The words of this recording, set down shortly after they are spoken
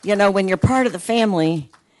You know, when you're part of the family,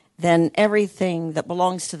 then everything that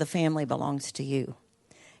belongs to the family belongs to you.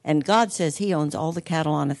 And God says he owns all the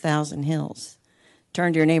cattle on 1,000 hills.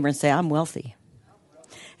 Turn to your neighbor and say, I'm wealthy.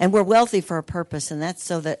 And we're wealthy for a purpose, and that's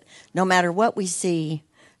so that no matter what we see,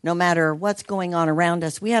 no matter what's going on around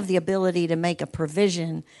us, we have the ability to make a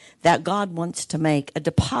provision that God wants to make, a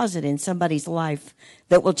deposit in somebody's life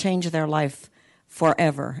that will change their life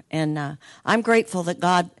forever. And I'm grateful that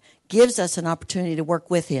God gives us an opportunity to work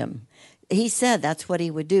with him. He said that's what he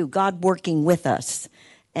would do, God working with us.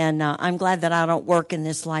 And I'm glad that I don't work in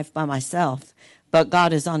this life by myself, but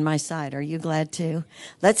God is on my side. Are you glad too?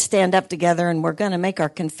 Let's stand up together, and we're going to make our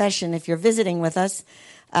confession. If you're visiting with us,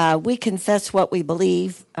 we confess what we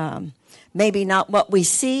believe, maybe not what we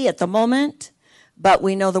see at the moment, but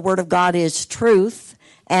we know the Word of God is truth,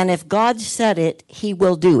 and if God said it, he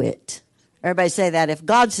will do it. Everybody say that. If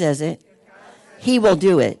God says it, he will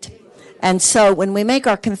do it. And so when we make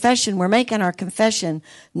our confession, we're making our confession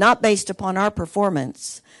not based upon our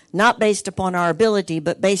performance, not based upon our ability,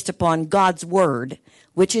 but based upon God's word,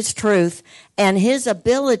 which is truth, and his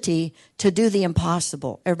ability to do the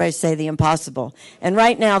impossible. Everybody say the impossible. And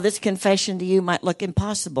right now, this confession to you might look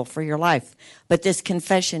impossible for your life, but this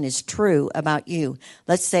confession is true about you.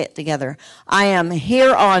 Let's say it together. I am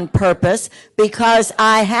here on purpose because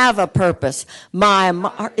I have a purpose. My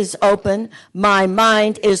heart is open. My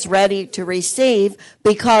mind is ready to receive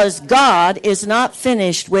because God is not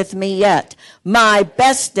finished with me yet. My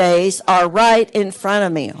best days are right in front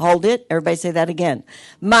of me. Hold it. Everybody say that again.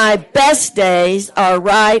 My best days are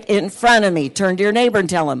right in front of me. Turn to your neighbor and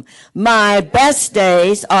tell him, my best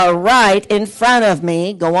days are right in front of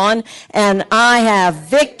me. Go on. And I have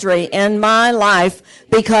victory in my life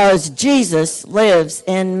because Jesus lives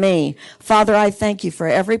in me. Father, I thank you for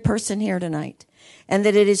every person here tonight, and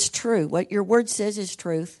that it is true. What your word says is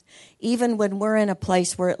truth. Even when we're in a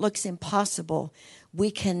place where it looks impossible,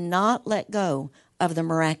 we cannot let go of the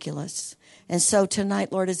miraculous. And so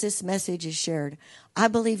tonight, Lord, as this message is shared, I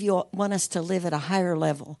believe you want us to live at a higher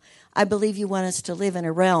level. I believe you want us to live in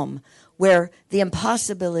a realm where the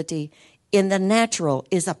impossibility in the natural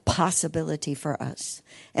is a possibility for us.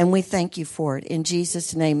 And we thank you for it in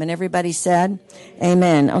Jesus' name. And everybody said,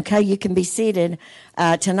 amen. Okay, you can be seated.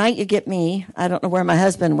 Tonight you get me. I don't know where my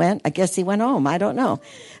husband went. I guess he went home. I don't know.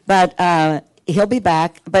 But he'll be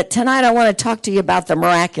back. But tonight I want to talk to you about the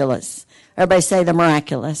miraculous. Everybody say the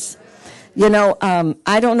miraculous. You know,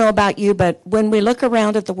 I don't know about you, but when we look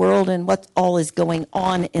around at the world and what all is going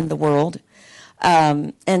on in the world,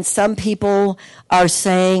 and some people are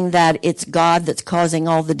saying that it's God that's causing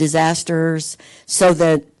all the disasters so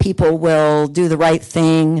that people will do the right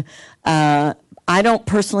thing. I don't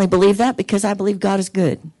personally believe that because I believe God is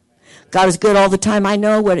good. God is good all the time. I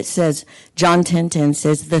know what it says. John 10:10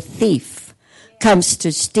 says, the thief comes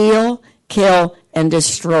to steal, kill, and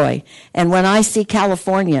destroy. And when I see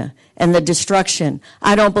California and the destruction,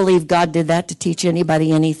 I don't believe God did that to teach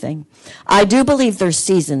anybody anything. I do believe there's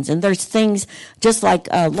seasons and there's things, just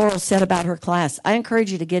like Laurel said about her class. I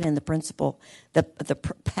encourage you to get in the principle, the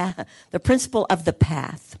principle of the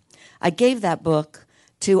path. I gave that book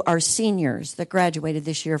to our seniors that graduated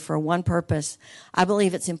this year for one purpose. I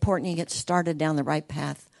believe it's important you get started down the right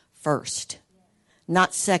path first,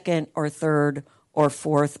 not second or third or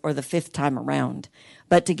fourth or the fifth time around,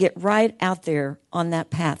 but to get right out there on that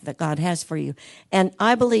path that God has for you. And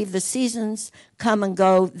I believe the seasons come and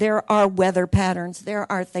go. There are weather patterns.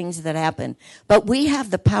 There are things that happen. But we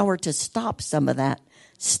have the power to stop some of that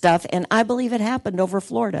stuff, and I believe it happened over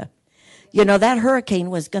Florida. You know, that hurricane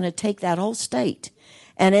was going to take that whole state.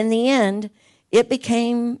 And in the end, it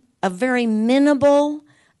became a very minimal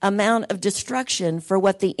amount of destruction for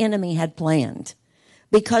what the enemy had planned,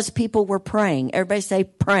 because people were praying. Everybody say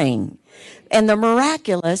praying. And the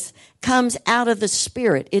miraculous comes out of the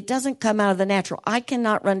spirit. It doesn't come out of the natural. I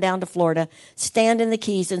cannot run down to Florida, stand in the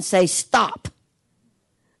Keys and say, stop.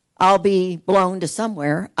 I'll be blown to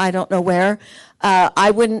somewhere. I don't know where.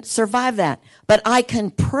 I wouldn't survive that. But I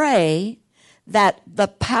can pray that the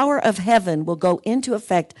power of heaven will go into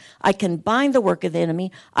effect. I can bind the work of the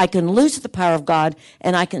enemy. I can loose the power of God,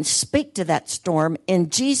 and I can speak to that storm in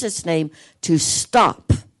Jesus' name to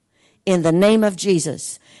stop in the name of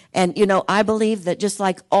Jesus. And, you know, I believe that just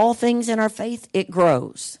like all things in our faith, it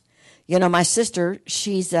grows. You know, my sister,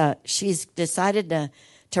 she's decided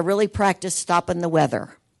to really practice stopping the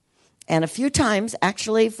weather. And a few times,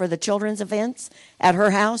 actually, for the children's events at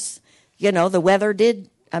her house, you know, the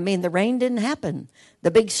rain didn't happen.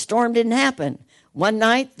 The big storm didn't happen. One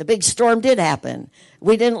night, the big storm did happen.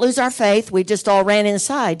 We didn't lose our faith. We just all ran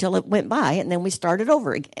inside till it went by, and then we started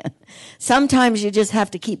over again. Sometimes you just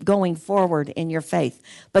have to keep going forward in your faith.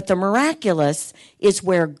 But the miraculous is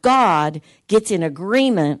where God gets in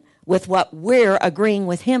agreement with what we're agreeing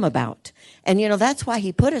with him about. And, that's why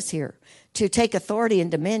he put us here, to take authority and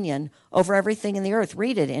dominion over everything in the earth.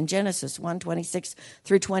 Read it in Genesis 1:26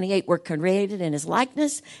 through 28. We're created in his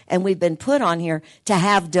likeness, and we've been put on here to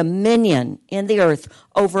have dominion in the earth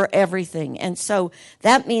over everything. And so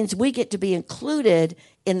that means we get to be included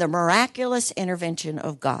in the miraculous intervention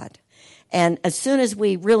of God. And as soon as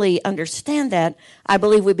we really understand that, I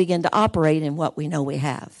believe we begin to operate in what we know we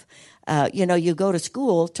have. You go to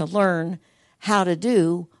school to learn how to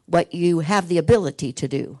do what you have the ability to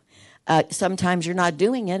do. Sometimes you're not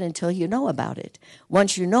doing it until you know about it.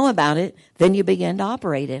 Once you know about it, then you begin to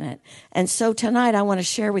operate in it. And so tonight I want to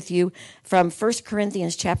share with you from 1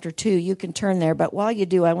 Corinthians chapter 2. You can turn there, but while you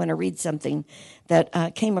do, I want to read something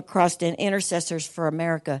that came across in Intercessors for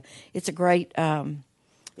America. It's a great,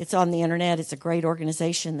 it's on the internet. It's a great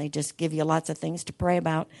organization. They just give you lots of things to pray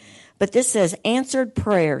about. But this says, answered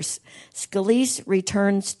prayers. Scalise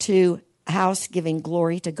returns to house giving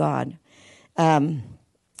glory to God.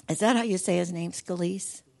 Is that how you say his name,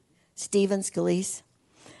 Scalise? Stephen Scalise?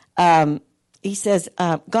 He says,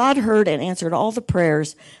 God heard and answered all the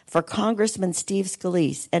prayers for Congressman Steve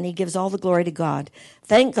Scalise, and he gives all the glory to God.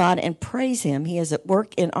 Thank God and praise him. He is at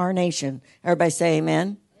work in our nation. Everybody say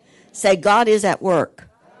amen. Say, God is at work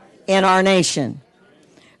in our nation.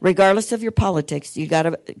 Regardless of your politics,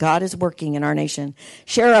 God is working in our nation.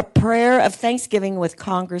 Share a prayer of thanksgiving with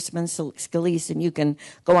Congressman Scalise, and you can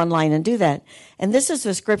go online and do that. And this is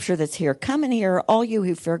the scripture that's here. Come and hear, all you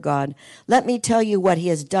who fear God. Let me tell you what he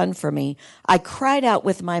has done for me. I cried out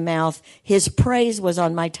with my mouth. His praise was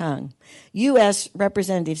on my tongue. U.S.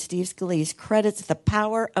 Representative Steve Scalise credits the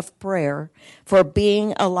power of prayer for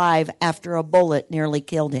being alive after a bullet nearly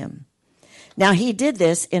killed him. Now, he did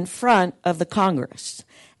this in front of the Congress.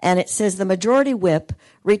 And it says the majority whip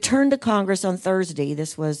returned to Congress on Thursday,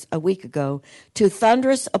 this was a week ago, to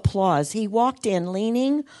thunderous applause. He walked in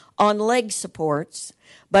leaning on leg supports,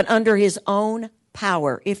 but under his own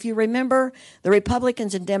power. If you remember, the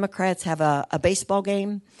Republicans and Democrats have a baseball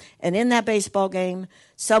game. And in that baseball game,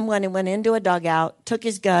 someone went into a dugout, took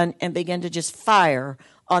his gun, and began to just fire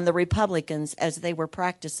on the Republicans as they were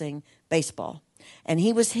practicing baseball. And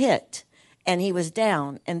he was hit. And he was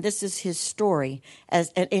down, and this is his story. And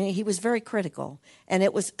he was very critical, and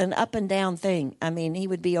it was an up and down thing. I mean, he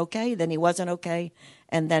would be okay, then he wasn't okay,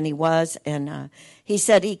 and then he was. And he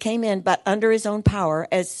said he came in, but under his own power.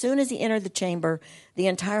 As soon as he entered the chamber, the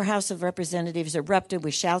entire House of Representatives erupted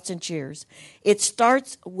with shouts and cheers. It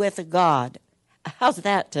starts with God. How's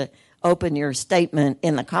that to open your statement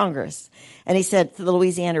in the Congress? And he said to the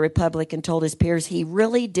Louisiana Republican told his peers, he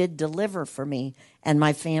really did deliver for me and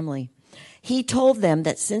my family. He told them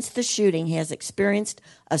that since the shooting, he has experienced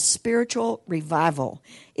a spiritual revival.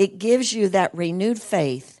 It gives you that renewed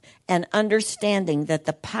faith and understanding that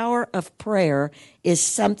the power of prayer is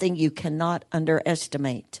something you cannot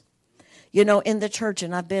underestimate. In the church,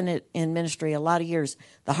 and I've been in ministry a lot of years,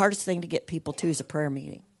 the hardest thing to get people to is a prayer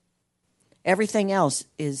meeting. Everything else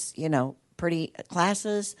is, pretty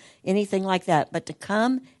classes, anything like that. But to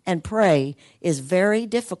come and pray is very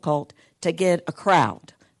difficult to get a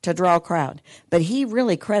crowd. To draw a crowd. But he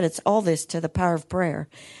really credits all this to the power of prayer.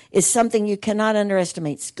 It's something you cannot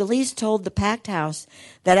underestimate. Scalise told the packed house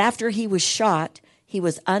that after he was shot, he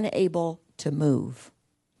was unable to move.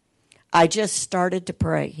 I just started to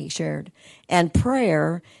pray, he shared. And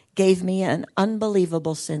prayer gave me an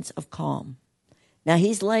unbelievable sense of calm. Now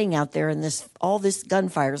he's laying out there and all this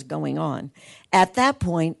gunfire is going on. At that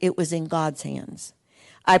point, it was in God's hands.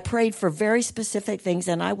 I prayed for very specific things,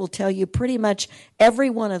 and I will tell you pretty much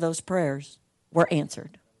every one of those prayers were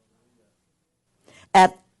answered.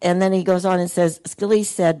 And then he goes on and says, Scalise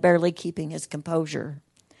said, barely keeping his composure,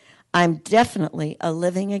 I'm definitely a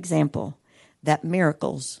living example that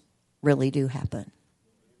miracles really do happen.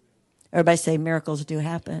 Everybody say miracles do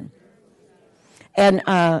happen. And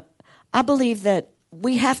I believe that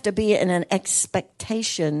we have to be in an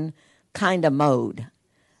expectation kind of mode.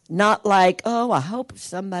 Not like, I hope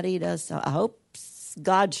somebody does. I hope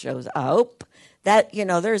God shows. I hope that,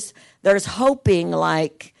 there's hoping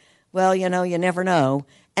like, well, you never know.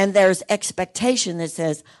 And there's expectation that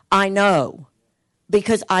says, I know,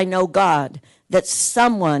 because I know God, that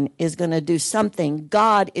someone is going to do something.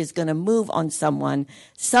 God is going to move on someone.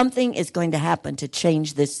 Something is going to happen to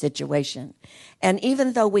change this situation. And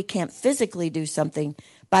even though we can't physically do something,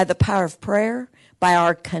 by the power of prayer, by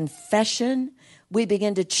our confession, we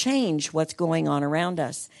begin to change what's going on around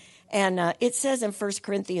us. And it says in 1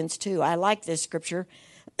 Corinthians 2, I like this scripture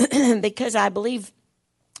because I believe,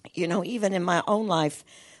 even in my own life,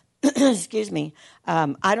 excuse me,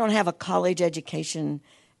 I don't have a college education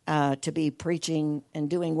to be preaching and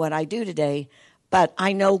doing what I do today, but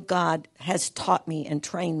I know God has taught me and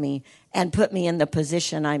trained me and put me in the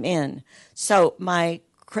position I'm in. So my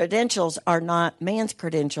credentials are not man's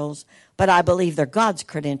credentials, but I believe they're God's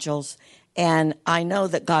credentials, and I know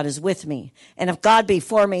that God is with me. And if God be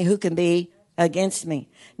for me, who can be against me?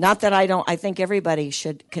 Not that I think everybody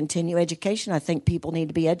should continue education. I think people need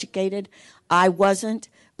to be educated. I wasn't,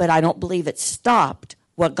 but I don't believe it stopped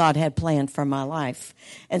what God had planned for my life.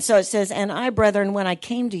 And so it says, and I, brethren, when I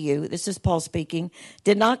came to you, this is Paul speaking,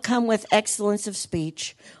 did not come with excellence of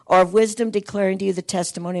speech or of wisdom declaring to you the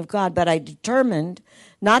testimony of God, but I determined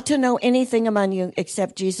not to know anything among you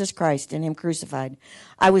except Jesus Christ and him crucified.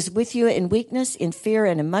 I was with you in weakness, in fear,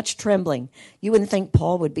 and in much trembling. You wouldn't think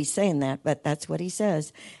Paul would be saying that, but that's what he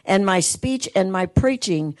says. And my speech and my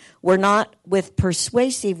preaching were not with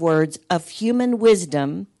persuasive words of human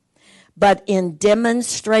wisdom, but in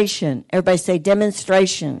demonstration. Everybody say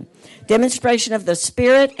demonstration. Demonstration of the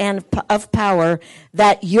Spirit and of power,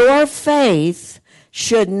 that your faith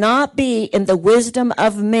should not be in the wisdom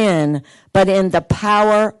of men, but in the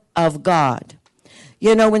power of God.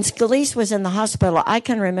 When Scalise was in the hospital, I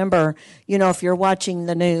can remember, if you're watching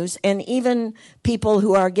the news, and even people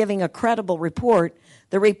who are giving a credible report,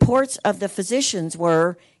 the reports of the physicians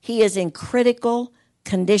were, he is in critical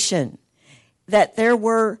condition. That there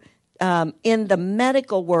were, in the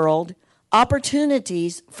medical world,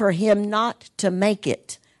 opportunities for him not to make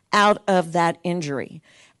it out of that injury.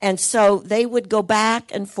 And so they would go back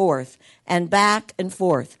and forth and back and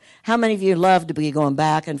forth. How many of you love to be going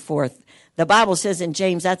back and forth? The Bible says in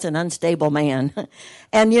James, that's an unstable man.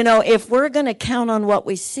 And, if we're going to count on what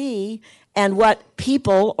we see and what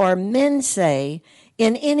people or men say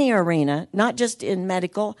in any arena, not just in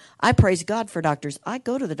medical, I praise God for doctors. I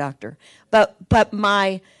go to the doctor. But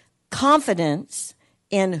my confidence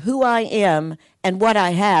in who I am and what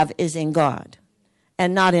I have is in God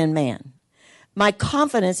and not in man. My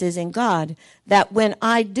confidence is in God that when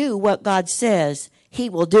I do what God says, he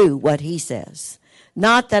will do what he says.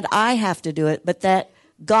 Not that I have to do it, but that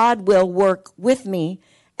God will work with me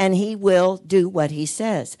and he will do what he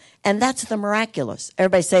says. And that's the miraculous.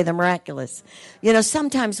 Everybody say the miraculous.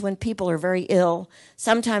 Sometimes when people are very ill,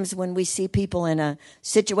 sometimes when we see people in a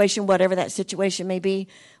situation, whatever that situation may be,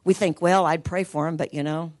 we think, well, I'd pray for them, but I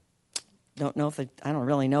don't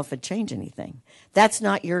really know if it'd change anything. That's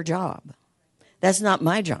not your job. That's not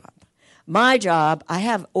my job. My job, I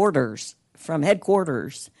have orders from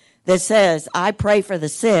headquarters that says, I pray for the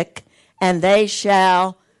sick and they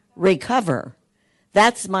shall recover.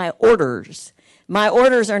 That's my orders. My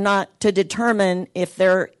orders are not to determine if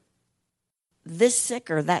they're this sick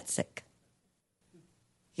or that sick.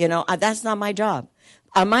 That's not my job.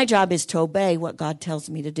 My job is to obey what God tells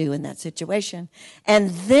me to do in that situation. And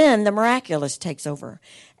then the miraculous takes over.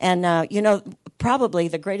 And, probably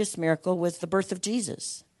the greatest miracle was the birth of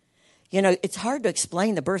Jesus. It's hard to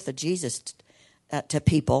explain the birth of Jesus to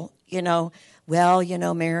people.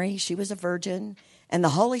 Mary, she was a virgin, and the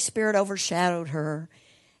Holy Spirit overshadowed her,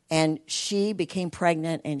 and she became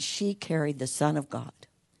pregnant, and she carried the Son of God.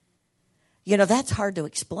 That's hard to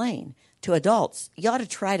explain to adults. You ought to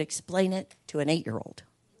try to explain it to an 8-year-old.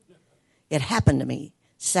 It happened to me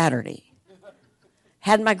Saturday.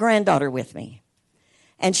 Had my granddaughter with me.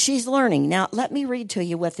 And she's learning. Now, let me read to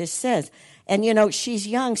you what this says. And, she's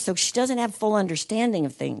young, so she doesn't have full understanding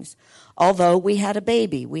of things. Although we had a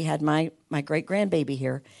baby. We had my great-grandbaby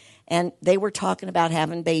here. And they were talking about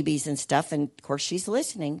having babies and stuff. And, of course, she's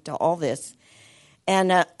listening to all this.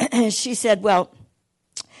 And she said, well,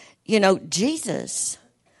 Jesus,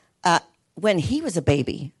 when he was a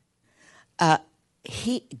baby,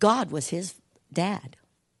 God was his dad.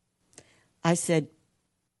 I said,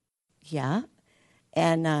 yeah.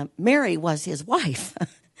 And Mary was his wife.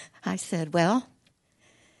 I said, well,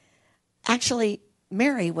 actually,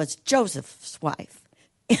 Mary was Joseph's wife.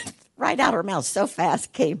 And right out her mouth so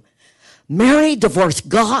fast came, Mary divorced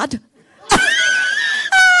God?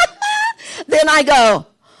 Then I go,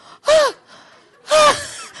 well,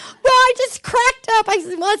 I just cracked up. I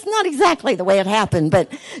said, well, it's not exactly the way it happened, but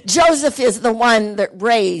Joseph is the one that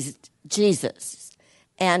raised Jesus.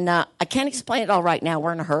 And I can't explain it all right now.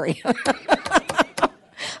 We're in a hurry.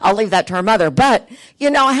 I'll leave that to her mother. But,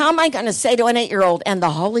 how am I going to say to an 8-year-old, and the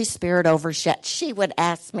Holy Spirit overshadowed? She would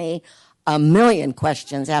ask me a million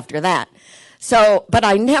questions after that. So, but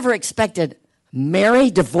I never expected, Mary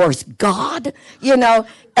divorced God? You know,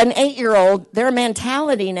 an 8-year-old, their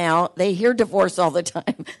mentality now, they hear divorce all the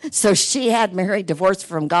time. So she had Mary divorced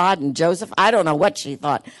from God and Joseph. I don't know what she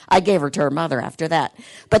thought. I gave her to her mother after that.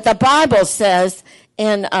 But the Bible says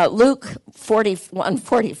in Luke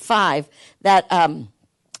 41:45 that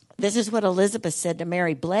this is what Elizabeth said to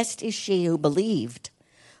Mary, blessed is she who believed,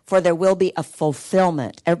 for there will be a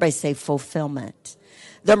fulfillment. Everybody say fulfillment.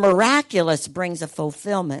 The miraculous brings a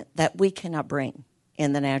fulfillment that we cannot bring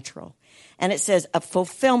in the natural. And it says a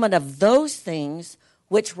fulfillment of those things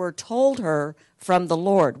which were told her from the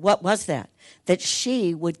Lord. What was that? That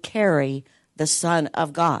she would carry the Son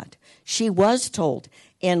of God. She was told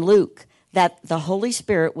in Luke that the Holy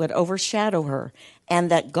Spirit would overshadow her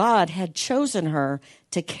and that God had chosen her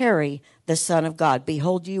to carry the Son of God.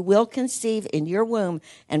 Behold, you will conceive in your womb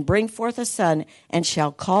and bring forth a son and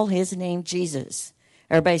shall call his name Jesus.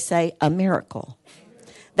 Everybody say a miracle.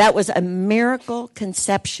 That was a miracle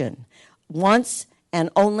conception. Once and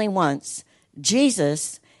only once.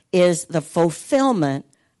 Jesus is the fulfillment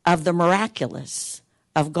of the miraculous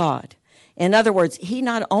of God. In other words, he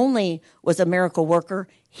not only was a miracle worker,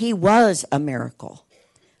 he was a miracle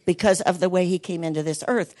because of the way he came into this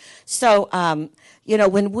earth. So,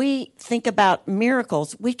 when we think about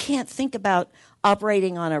miracles, we can't think about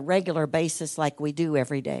operating on a regular basis like we do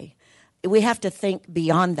every day. We have to think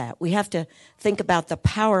beyond that. We have to think about the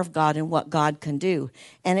power of God and what God can do.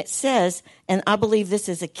 And it says, and I believe this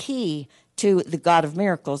is a key to the God of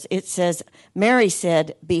miracles, it says, Mary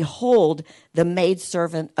said, behold, the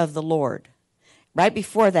maidservant of the Lord. Right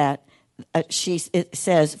before that, it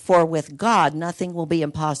says, for with God nothing will be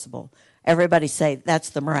impossible. Everybody say,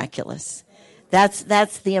 that's the miraculous.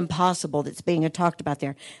 That's the impossible that's being talked about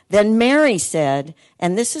there. Then Mary said,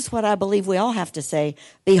 and this is what I believe we all have to say,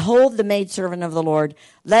 behold the maidservant of the Lord,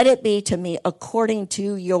 let it be to me according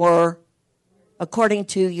to your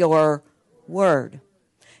word.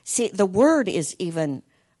 See, the word is even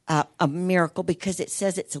a miracle because it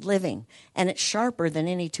says it's living and it's sharper than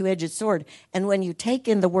any two-edged sword. And when you take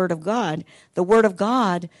in the word of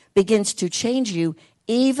God begins to change you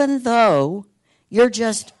even though you're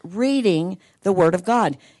just reading the Word of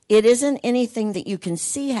God. It isn't anything that you can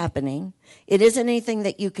see happening. It isn't anything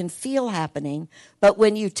that you can feel happening. But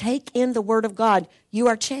when you take in the Word of God, you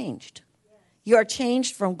are changed. You are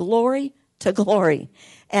changed from glory to glory.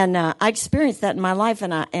 And I experienced that in my life.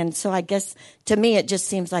 And so I guess to me it just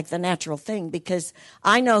seems like the natural thing because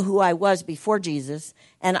I know who I was before Jesus.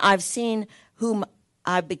 And I've seen whom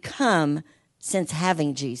I've become since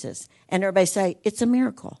having Jesus. And everybody say, it's a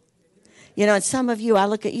miracle. You know, and some of you, I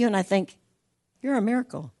look at you and I think, you're a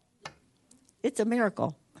miracle. It's a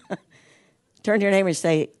miracle. Turn to your neighbor and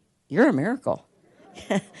say, you're a miracle.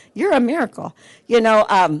 You're a miracle. You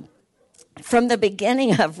know, from the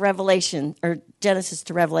beginning of Revelation, or Genesis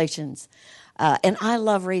to Revelations, and I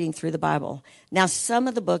love reading through the Bible. Now, some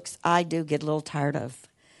of the books I do get a little tired of.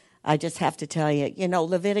 I just have to tell you,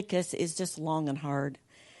 Leviticus is just long and hard.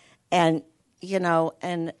 And,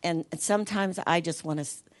 and sometimes I just want to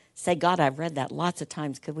say, God, I've read that lots of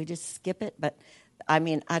times. Could we just skip it? But,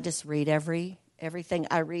 I just read everything.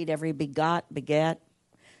 I read every beget,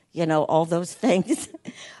 all those things.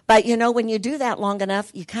 But, when you do that long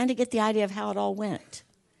enough, you kind of get the idea of how it all went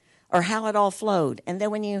or how it all flowed. And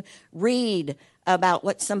then when you read about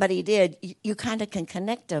what somebody did, you kind of can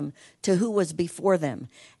connect them to who was before them.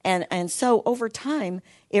 And so over time,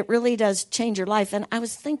 it really does change your life. And I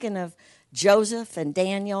was thinking of Joseph and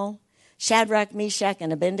Daniel, Shadrach, Meshach,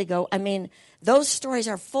 and Abednego. I mean, those stories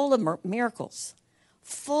are full of miracles,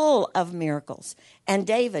 full of miracles. And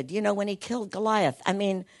David, when he killed Goliath,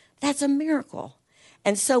 that's a miracle.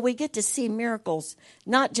 And so we get to see miracles,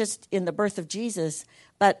 not just in the birth of Jesus,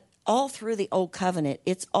 but all through the Old Covenant.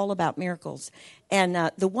 It's all about miracles.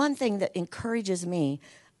 And the one thing that encourages me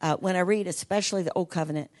when I read, especially the Old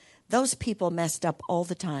Covenant, those people messed up all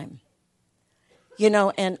the time.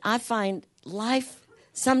 And I find life,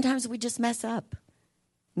 sometimes we just mess up.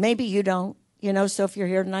 Maybe you don't, so if you're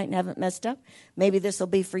here tonight and haven't messed up, maybe this will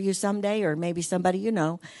be for you someday or maybe somebody you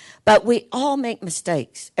know. But we all make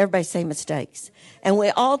mistakes. Everybody say mistakes. And we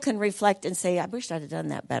all can reflect and say, I wish I'd have done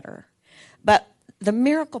that better. But the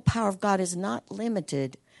miracle power of God is not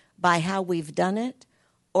limited by how we've done it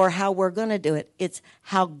or how we're going to do it. It's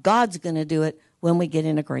how God's going to do it when we get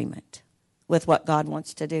in agreement with what God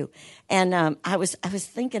wants to do. And I was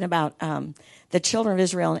thinking about the children of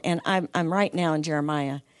Israel, and I'm right now in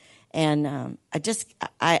Jeremiah, and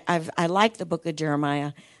I like the book of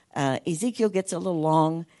Jeremiah. Ezekiel gets a little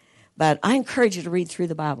long, but I encourage you to read through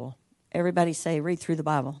the Bible. Everybody say, read through the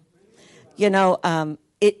Bible.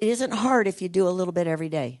 It isn't hard if you do a little bit every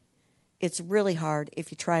day. it's really hard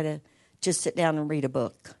if you try to just sit down and read a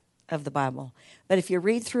book of the Bible. But if you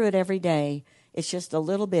read through it every day, it's just a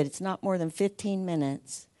little bit. It's not more than 15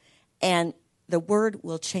 minutes. And the Word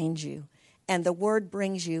will change you. And the Word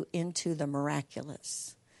brings you into the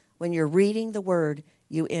miraculous. When you're reading the Word,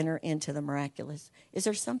 you enter into the miraculous. Is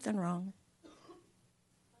there something wrong?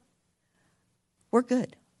 We're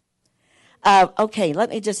good. Okay, let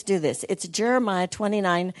me just do this. It's Jeremiah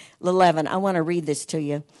 29:11. I want to read this to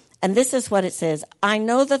you. And this is what it says. I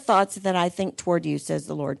know the thoughts that I think toward you, says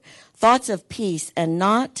the Lord. Thoughts of peace and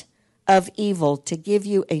not of evil, to give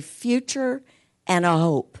you a future and a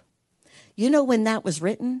hope. You know when that was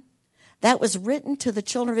written? That was written to the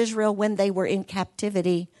children of Israel when they were in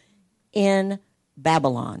captivity in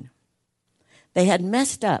Babylon. They had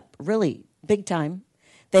messed up, really, big time.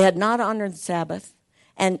 They had not honored the Sabbath.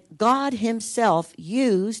 And God himself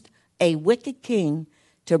used a wicked king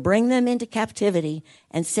to bring them into captivity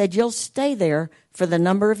and said, you'll stay there for the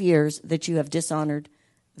number of years that you have dishonored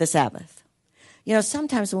the Sabbath. You know,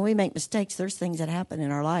 sometimes when we make mistakes, there's things that happen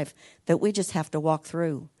in our life that we just have to walk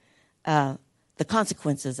through the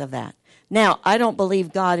consequences of that. Now, I don't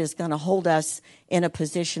believe God is going to hold us in a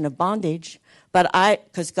position of bondage,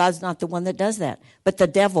 because God's not the one that does that, but the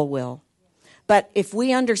devil will. But if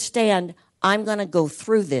we understand, I'm going to go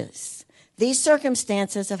through this. These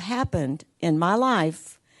circumstances have happened in my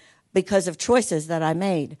life because of choices that I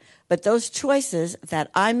made. But those choices that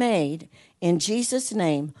I made in Jesus'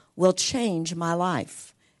 name will change my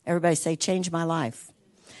life. Everybody say, change my life.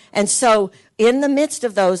 And so in the midst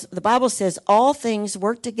of those, the Bible says all things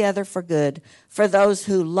work together for good for those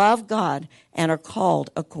who love God and are called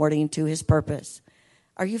according to his purpose.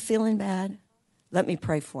 Are you feeling bad? Let me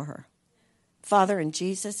pray for her. Father, in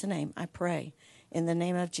Jesus' name, I pray in the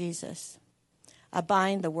name of Jesus. I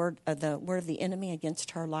bind the word of the enemy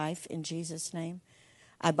against her life in Jesus' name.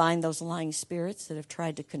 I bind those lying spirits that have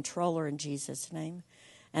tried to control her in Jesus' name.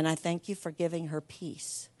 And I thank you for giving her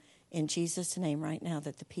peace in Jesus' name right now,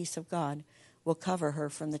 that the peace of God will cover her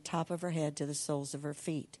from the top of her head to the soles of her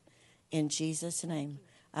feet. In Jesus' name,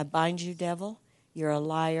 I bind you, devil. You're a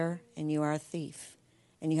liar and you are a thief.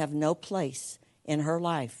 And you have no place in her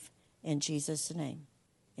life. In Jesus' name.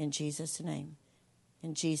 In Jesus' name.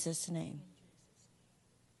 In Jesus' name.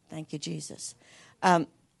 Thank you, Jesus.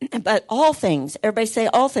 But all things, everybody say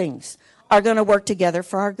all things, are going to work together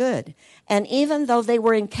for our good. And even though they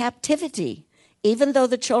were in captivity, even though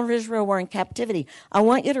the children of Israel were in captivity, I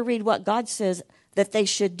want you to read what God says that they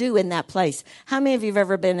should do in that place. How many of you have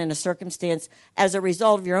ever been in a circumstance as a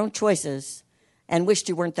result of your own choices and wished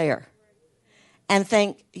you weren't there? And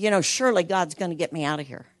think, surely God's going to get me out of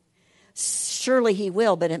here. Surely he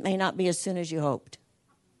will, but it may not be as soon as you hoped.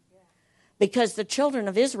 Because the children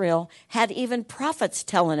of Israel had even prophets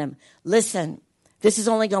telling them, listen, this is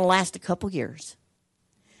only going to last a couple years.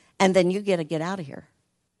 And then you got to get out of here.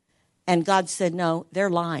 And God said, no, they're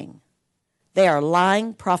lying. They are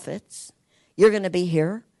lying prophets. You're going to be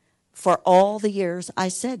here for all the years I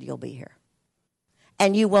said you'll be here.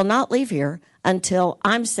 And you will not leave here until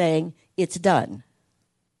I'm saying it's done.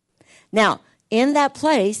 Now, in that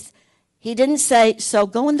place, he didn't say, so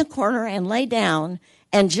go in the corner and lay down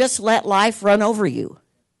and just let life run over you.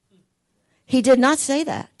 He did not say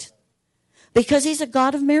that, because he's a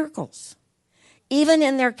God of miracles. Even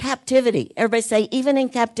in their captivity, everybody say, even in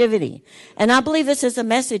captivity. And I believe this is a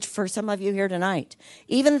message for some of you here tonight.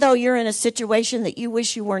 Even though you're in a situation that you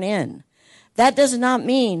wish you weren't in, that does not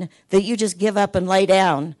mean that you just give up and lay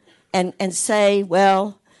down and say,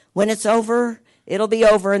 well, when it's over, it'll be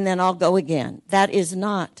over and then I'll go again. That is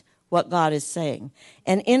not what God is saying.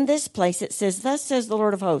 And in this place it says, thus says the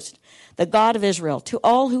Lord of hosts, the God of Israel, to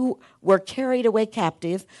all who were carried away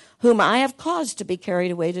captive, whom I have caused to be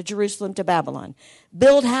carried away to Jerusalem, to Babylon,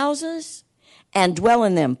 build houses and dwell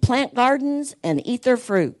in them, plant gardens and eat their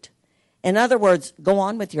fruit. In other words, go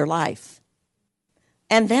on with your life.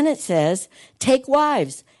 And then it says, take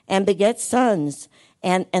wives and beget sons.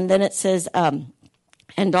 And then it says,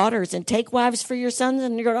 and daughters, and take wives for your sons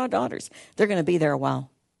and your daughters. They're going to be there a while.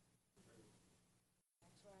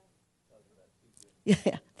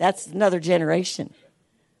 Yeah, that's another generation.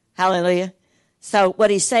 Hallelujah. So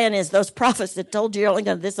what he's saying is those prophets that told you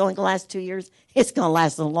this is only going to last 2 years, it's going to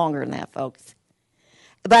last a little longer than that, folks.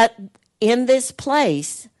 But in this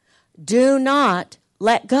place, do not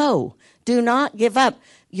let go. Do not give up.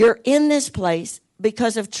 You're in this place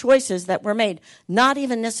because of choices that were made, not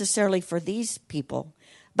even necessarily for these people,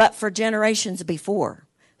 but for generations before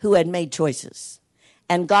who had made choices.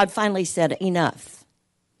 And God finally said, enough.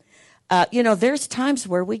 There's times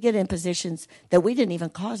where we get in positions that we didn't even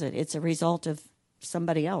cause it. It's a result of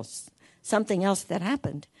somebody else something else that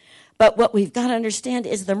happened. But what we've got to understand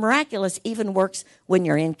is the miraculous even works when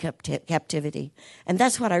you're in captivity. And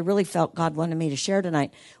that's what I really felt God wanted me to share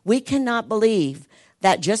tonight. We cannot believe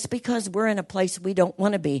that just because we're in a place we don't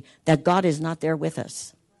want to be, that God is not there with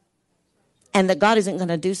us. And that God isn't going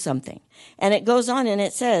to do something. And it goes on and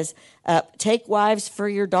it says, take wives for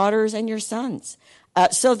your daughters and your sons,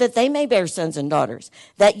 so that they may bear sons and daughters,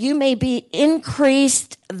 that you may be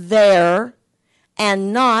increased there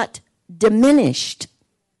and not diminished.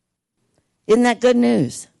 Isn't that good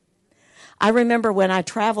news? I remember when I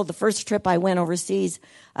traveled, the first trip I went overseas,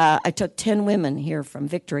 I took 10 women here from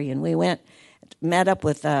Victory, and we met up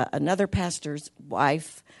with another pastor's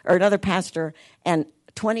wife, or another pastor, and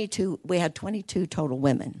we had 22 total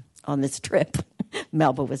women on this trip.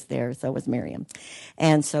 Melba was there, so was Miriam,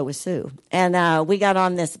 and so was Sue. And we got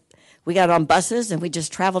on buses, and we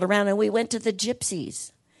just traveled around, and we went to the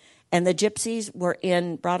Gypsies. And the Gypsies were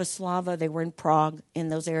in Bratislava, they were in Prague, in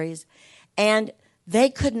those areas. And they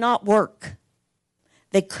could not work.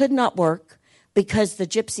 They could not work because the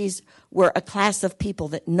Gypsies were a class of people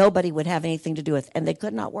that nobody would have anything to do with, and they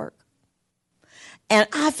could not work. And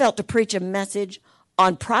I felt to preach a message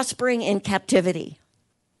on prospering in captivity.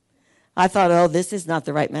 I thought, oh, this is not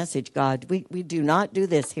the right message, God. We do not do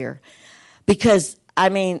this here. Because, I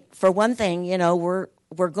mean, for one thing, we're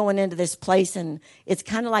going into this place, and it's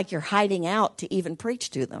kind of like you're hiding out to even preach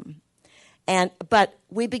to them. But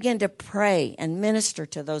we begin to pray and minister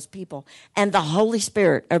to those people. And the Holy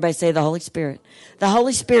Spirit, everybody say the Holy Spirit. The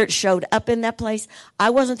Holy Spirit showed up in that place. I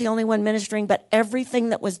wasn't the only one ministering, but everything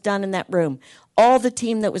that was done in that room, all the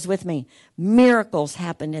team that was with me, miracles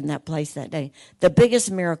happened in that place that day. The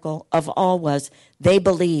biggest miracle of all was they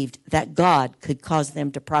believed that God could cause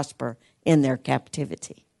them to prosper in their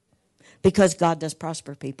captivity. Because God does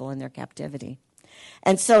prosper people in their captivity.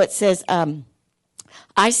 And so it says,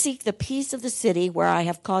 I seek the peace of the city where I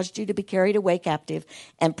have caused you to be carried away captive,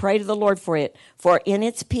 and pray to the Lord for it, for in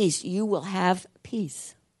its peace you will have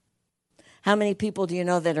peace. How many people do you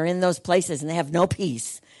know that are in those places and they have no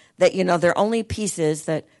peace? That, their only peace is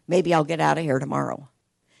that maybe I'll get out of here tomorrow.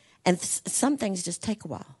 And some things just take a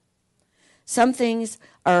while. Some things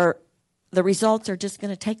the results are just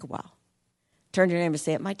going to take a while. Turn to your neighbor and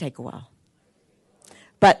say, it might take a while.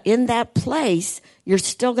 But in that place, you're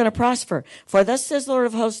still going to prosper. For thus says the Lord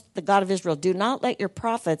of hosts, the God of Israel, do not let your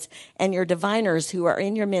prophets and your diviners who are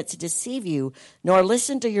in your midst deceive you, nor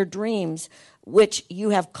listen to your dreams, which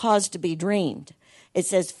you have caused to be dreamed. It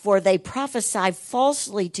says, for they prophesy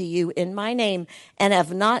falsely to you in my name, and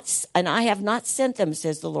I have not sent them,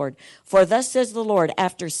 says the Lord. For thus says the Lord,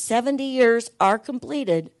 after 70 years are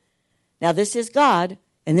completed, now this is God,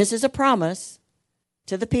 and this is a promise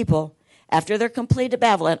to the people. After they're completed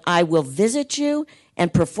Babylon, I will visit you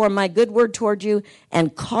and perform my good word toward you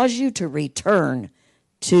and cause you to return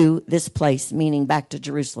to this place, meaning back to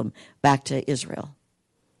Jerusalem, back to Israel.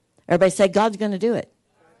 Everybody say, God's going to do it.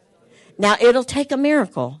 Now, it'll take a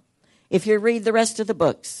miracle if you read the rest of the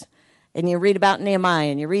books and you read about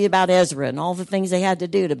Nehemiah and you read about Ezra and all the things they had to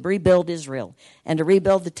do to rebuild Israel and to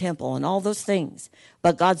rebuild the temple and all those things.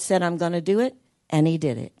 But God said, I'm going to do it, and he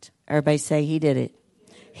did it. Everybody say, he did it.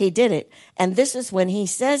 He did it. And this is when he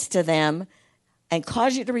says to them, and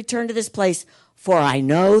cause you to return to this place, for I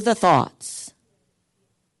know the thoughts.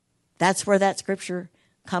 That's where that scripture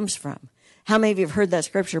comes from. How many of you have heard that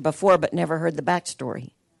scripture before but never heard the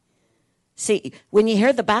backstory? See, when you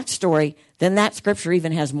hear the backstory, then that scripture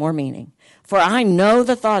even has more meaning. For I know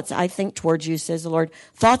the thoughts I think towards you, says the Lord,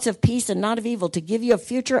 thoughts of peace and not of evil, to give you a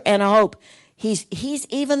future and a hope. He's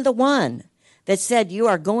even the one that said you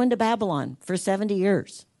are going to Babylon for 70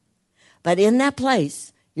 years. But in that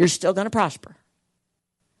place, you're still going to prosper.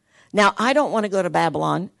 Now, I don't want to go to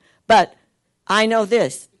Babylon, but I know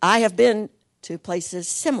this. I have been to places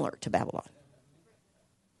similar to Babylon.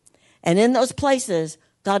 And in those places,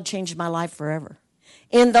 God changed my life forever.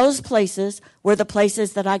 In those places were the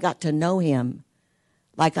places that I got to know him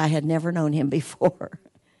like I had never known him before.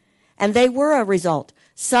 And they were a result.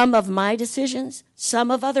 Some of my decisions,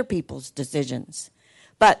 some of other people's decisions.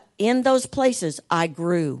 But in those places, I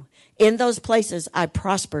grew. In those places, I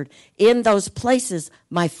prospered. In those places,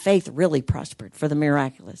 my faith really prospered for the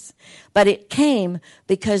miraculous. But it came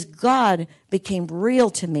because God became real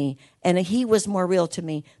to me, and he was more real to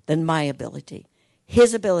me than my ability.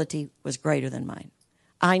 His ability was greater than mine.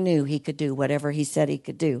 I knew he could do whatever he said he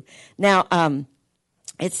could do. Now,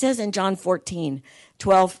 it says in John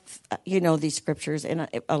 14:12, you know these scriptures, and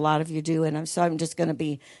a lot of you do, and so I'm just going to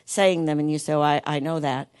be saying them, and you say, I know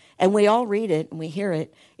that. And we all read it, and we hear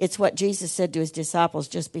it. It's what Jesus said to his disciples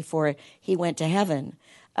just before he went to heaven.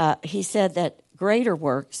 He said that greater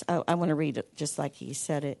works. I want to read it just like he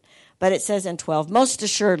said it. But it says in 12, most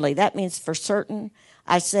assuredly, that means for certain,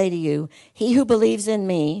 I say to you, he who believes in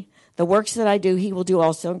me, the works that I do, he will do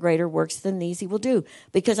also, and greater works than these he will do,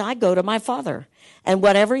 because I go to my Father. And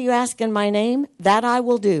whatever you ask in my name, that I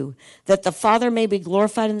will do, that the Father may be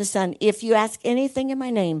glorified in the Son. If you ask anything in my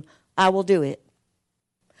name, I will do it.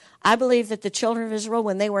 I believe that the children of Israel,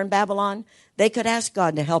 when they were in Babylon, they could ask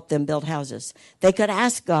God to help them build houses. They could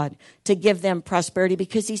ask God to give them prosperity,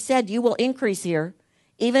 because he said, you will increase here.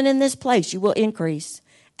 Even in this place, you will increase,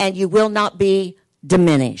 and you will not be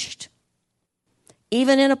diminished.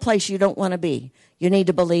 Even in a place you don't want to be, you need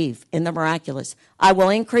to believe in the miraculous. I will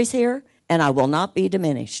increase here, and I will not be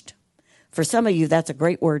diminished. For some of you, that's a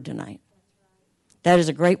great word tonight. That is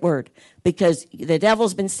a great word, because the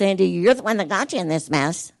devil's been saying to you, you're the one that got you in this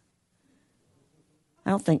mess. I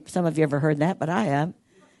don't think some of you ever heard that, but I have.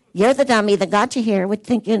 You're the dummy that got you here. What do you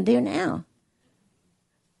think you're going to do now?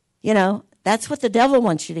 You know, that's what the devil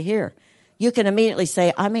wants you to hear. You can immediately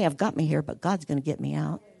say, I may have got me here, but God's going to get me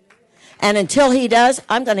out. And until he does,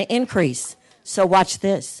 I'm going to increase. So watch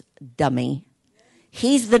this, dummy.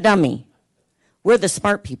 He's the dummy. We're the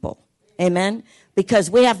smart people. Amen? Because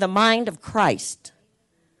we have the mind of Christ.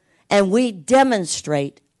 And we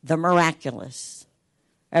demonstrate the miraculous.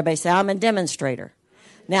 Everybody say, I'm a demonstrator.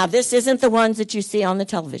 Now, this isn't the ones that you see on the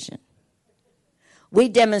television. We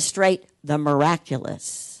demonstrate the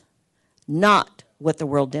miraculous, not what the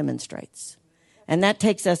world demonstrates. And that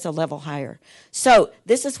takes us a level higher. So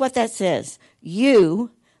this is what that says.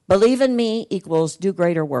 You believe in me equals do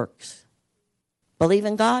greater works. Believe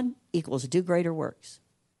in God equals do greater works.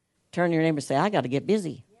 Turn to your neighbor and say, I got to get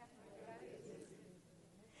busy.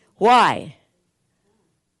 Why?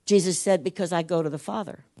 Jesus said, because I go to the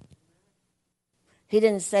Father. He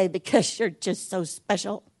didn't say, because you're just so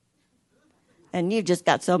special and you just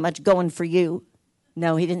got so much going for you.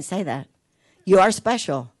 No, he didn't say that. You are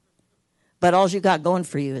special, but all you got going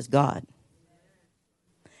for you is God.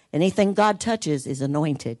 Anything God touches is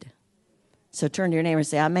anointed. So turn to your neighbor and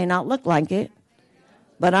say, I may not look like it,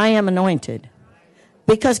 but I am anointed.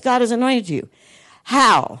 Because God has anointed you.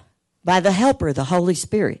 How? By the helper, the Holy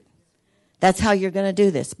Spirit. That's how you're going to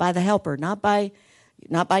do this. By the helper, not by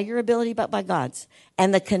your ability, but by God's.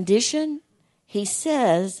 And the condition, he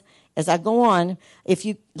says, as I go on, if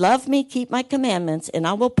you love me, keep my commandments, and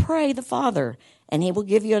I will pray the Father, and he will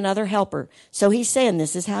give you another helper. So he's saying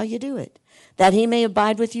this is how you do it. That he may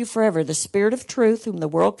abide with you forever, the Spirit of truth, whom the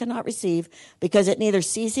world cannot receive, because it neither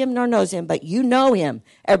sees him nor knows him, but you know him.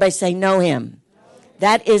 Everybody say, know him.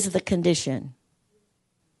 That is the condition.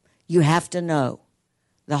 You have to know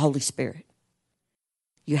the Holy Spirit.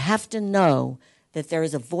 You have to know that there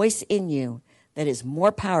is a voice in you that is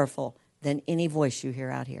more powerful than any voice you hear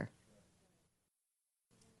out here.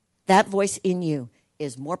 That voice in you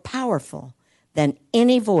is more powerful than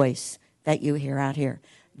any voice that you hear out here.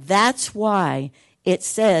 That's why it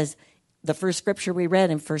says, the first scripture we read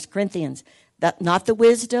in 1 Corinthians, that not the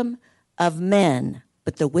wisdom of men,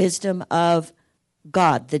 but the wisdom of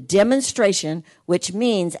God. The demonstration, which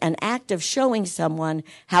means an act of showing someone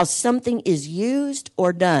how something is used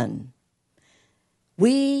or done.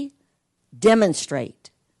 We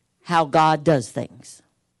demonstrate how God does things.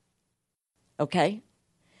 Okay?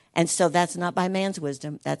 And so that's not by man's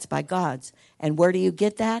wisdom, that's by God's. And where do you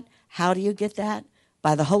get that? How do you get that?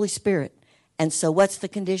 By the Holy Spirit. And so what's the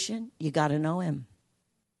condition? You got to know him.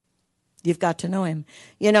 You've got to know him.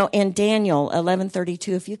 You know, in Daniel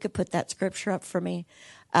 11:32, if you could put that scripture up for me.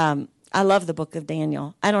 I love the book of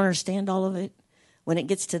Daniel. I don't understand all of it when it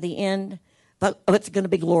gets to the end, but it's going to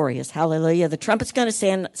be glorious. Hallelujah. The trumpet's going to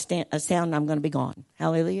sound, and I'm going to be gone.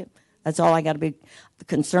 Hallelujah. That's all I got to be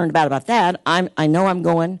concerned about that. I know I'm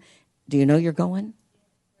going. Do you know you're going?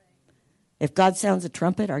 If God sounds a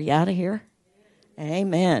trumpet, are you out of here?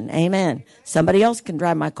 Amen. Amen. Somebody else can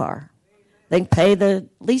drive my car. They can pay the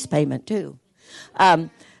lease payment too.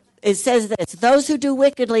 It says that it's those who do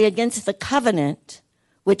wickedly against the covenant,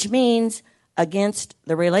 which means against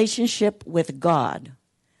the relationship with God,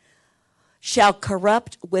 shall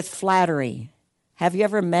corrupt with flattery. Have you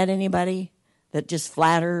ever met anybody that just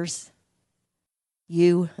flatters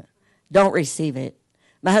you? Don't receive it.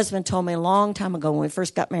 My husband told me a long time ago when we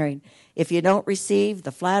first got married, if you don't receive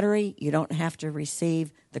the flattery, you don't have to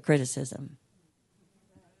receive the criticism.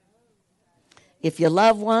 If you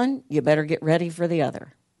love one, you better get ready for the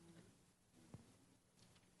other.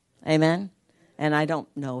 Amen? And I don't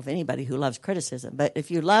know of anybody who loves criticism, but if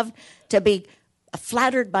you love to be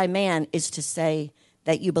flattered by man is to say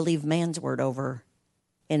that you believe man's word over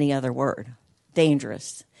any other word.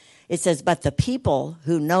 Dangerous. It says, but the people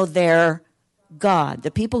who know their God,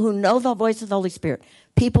 the people who know the voice of the Holy Spirit,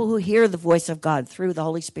 people who hear the voice of God through the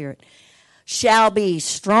Holy Spirit, shall be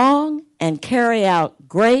strong and carry out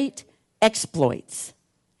great exploits.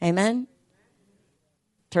 Amen?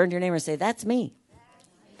 Turn to your neighbor and say, that's me.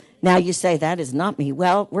 Now you say, that is not me.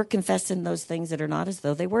 Well, we're confessing those things that are not as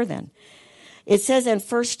though they were then. It says in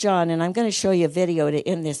 1 John, and I'm going to show you a video to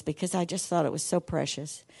end this because I just thought it was so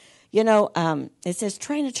precious. You know, it says,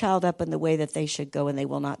 train a child up in the way that they should go and they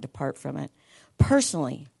will not depart from it.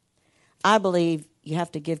 Personally, I believe you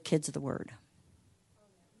have to give kids the word.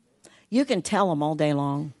 You can tell them all day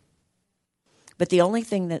long, but the only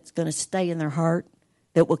thing that's going to stay in their heart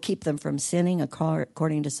that will keep them from sinning,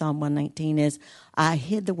 according to Psalm 119, is, I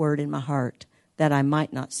hid the word in my heart that I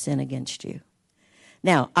might not sin against you.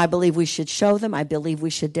 Now, I believe we should show them. I believe we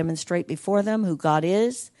should demonstrate before them who God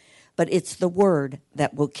is, but it's the word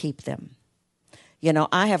that will keep them. You know,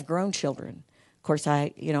 I have grown children. Of course,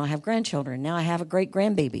 I have grandchildren. Now I have a great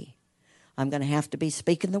grandbaby. I'm going to have to be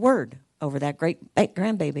speaking the word over that great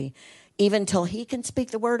grandbaby. Even till he can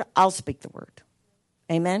speak the word, I'll speak the word.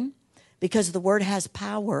 Amen? Because the word has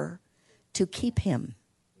power to keep him.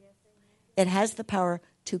 It has the power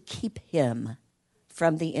to keep him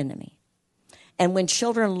from the enemy. And when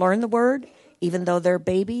children learn the word, even though they're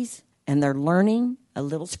babies and they're learning a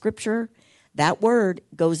little scripture, that word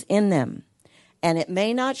goes in them. And it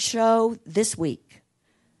may not show this week,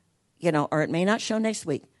 or it may not show next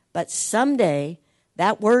week, but someday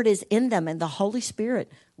that word is in them and the Holy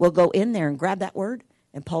Spirit will go in there and grab that word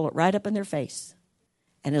and pull it right up in their face.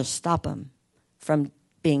 And it'll stop them from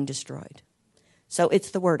being destroyed. So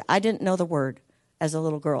it's the word. I didn't know the word as a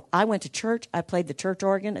little girl. I went to church. I played the church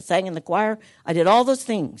organ. I sang in the choir. I did all those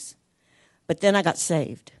things. But then I got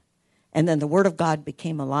saved. And then the word of God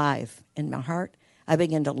became alive in my heart. I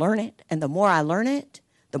began to learn it. And the more I learn it,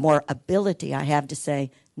 the more ability I have to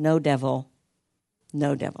say, no devil,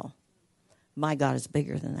 no devil. My God is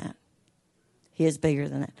bigger than that. He is bigger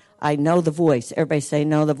than that. I know the voice. Everybody say,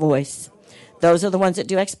 know the voice. Those are the ones that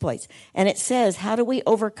do exploits. And it says, how do we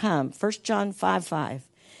overcome? 1 John 5:5.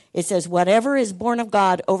 It says, whatever is born of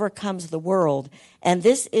God overcomes the world. And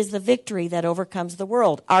this is the victory that overcomes the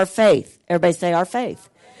world. Our faith. Everybody say our faith.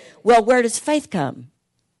 Well, where does faith come?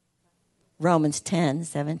 Romans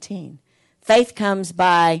 10:17. Faith comes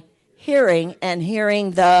by hearing, and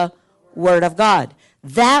hearing the word of God.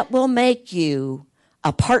 That will make you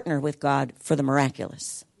a partner with God for the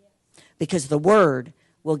miraculous. Because the word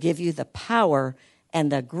will give you the power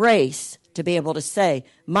and the grace to be able to say,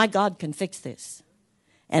 my God can fix this.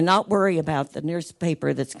 And not worry about the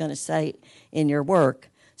newspaper that's going to say in your work,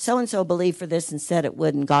 so-and-so believed for this and said it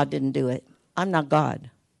would and God didn't do it. I'm not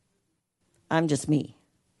God. I'm just me.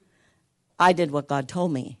 I did what God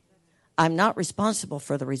told me. I'm not responsible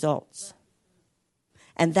for the results.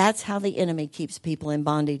 And that's how the enemy keeps people in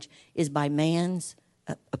bondage, is by man's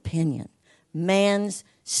opinion. Man's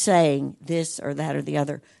saying this or that or the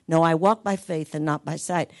other. No, I walk by faith and not by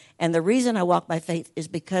sight. And the reason I walk by faith is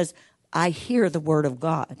because I hear the word of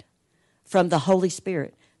God from the Holy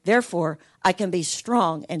Spirit. Therefore, I can be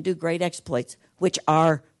strong and do great exploits, which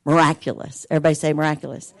are miraculous. Everybody say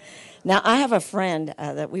miraculous. Now, I have a friend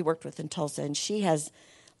that we worked with in Tulsa, and she has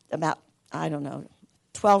about,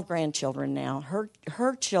 12 grandchildren now.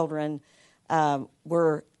 Her children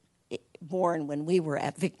were born when we were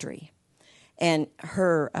at Victory. And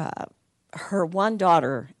her one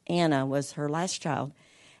daughter, Anna, was her last child,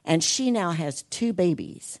 and she now has 2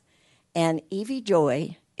 babies. And Evie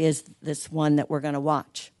Joy is this one that we're going to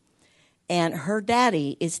watch. And her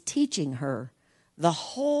daddy is teaching her the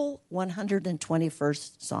whole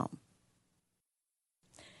 121st Psalm.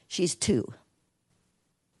 She's 2.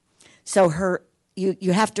 So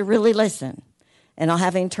you have to really listen, and I'll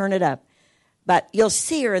have him turn it up. But you'll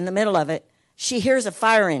see her in the middle of it. She hears a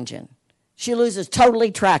fire engine. She loses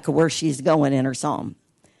totally track of where she's going in her psalm.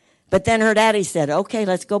 But then her daddy said, okay,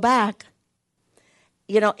 let's go back.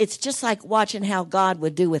 It's just like watching how God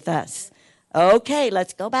would do with us. Okay,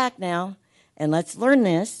 let's go back now, and let's learn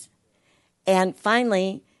this. And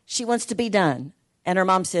finally, she wants to be done. And her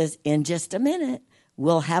mom says, in just a minute,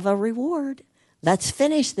 we'll have a reward. Let's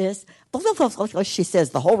finish this. She says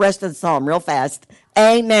the whole rest of the psalm real fast.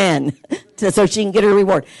 Amen. So she can get her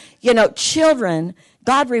reward. Children,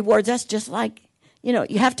 God rewards us just like,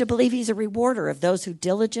 you have to believe he's a rewarder of those who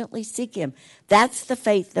diligently seek him. That's the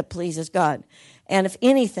faith that pleases God. And if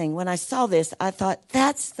anything, when I saw this, I thought,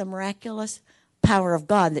 that's the miraculous power of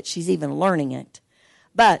God that she's even learning it.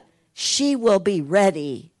 But she will be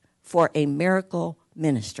ready for a miracle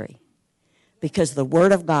ministry because the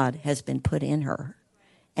word of God has been put in her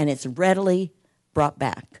and it's readily brought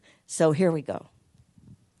back. So here we go.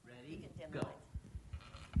 Ready? Go.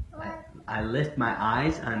 I lift my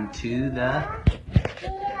eyes unto the...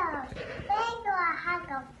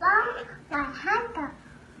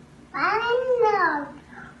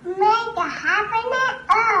 Make a happiness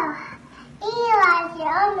of Eli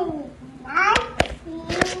only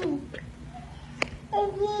nothing. If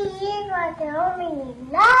he was only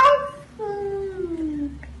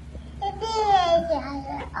nothing. If he is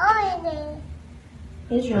only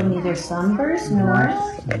Israel neither slumbers nor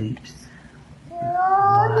sleeps.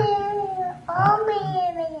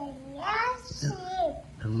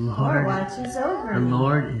 The Lord watches over The me.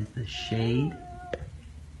 Lord is the shade.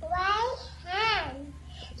 right hand.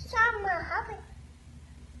 Summer happy.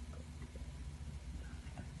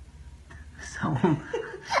 Someone,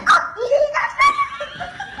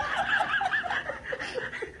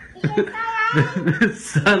 the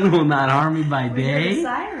sun will not harm me by We heard a day.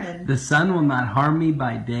 siren. The sun will not harm me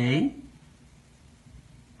by day.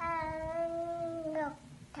 No,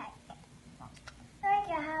 take it. I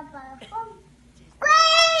can have a phone.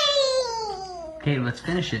 Okay, let's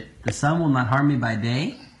finish it. The sun will not harm me by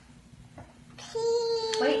day.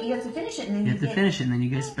 Wait, you have to finish it and then You have to finish it and then you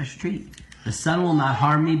get a special treat. The sun will not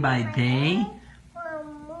harm me by day.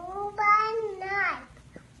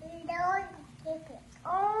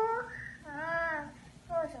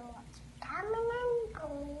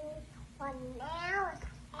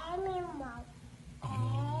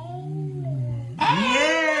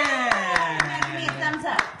 Thumbs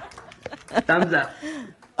up. Thumbs up.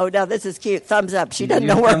 Oh, now this is cute. Thumbs up. She doesn't You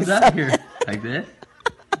know do where thumbs up here. Like this.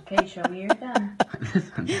 Okay, show me your thumb. This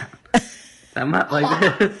one down. Thumb up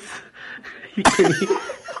like this. You can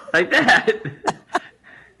like that.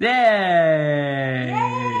 Yay!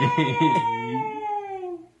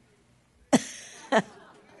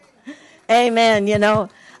 Amen. You know,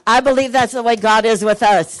 I believe that's the way God is with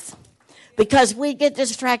us because we get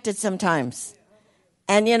distracted sometimes.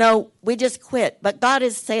 And, you know, we just quit. But God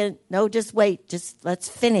is saying, no, just wait. Just let's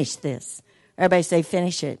finish this. Everybody say,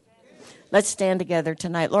 finish it. Let's stand together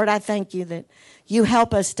tonight. Lord, I thank you that you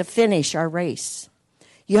help us to finish our race.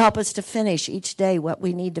 You help us to finish each day what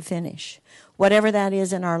we need to finish, whatever that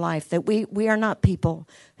is in our life, that we are not people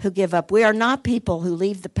who give up. We are not people who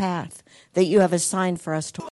leave the path that you have assigned for us to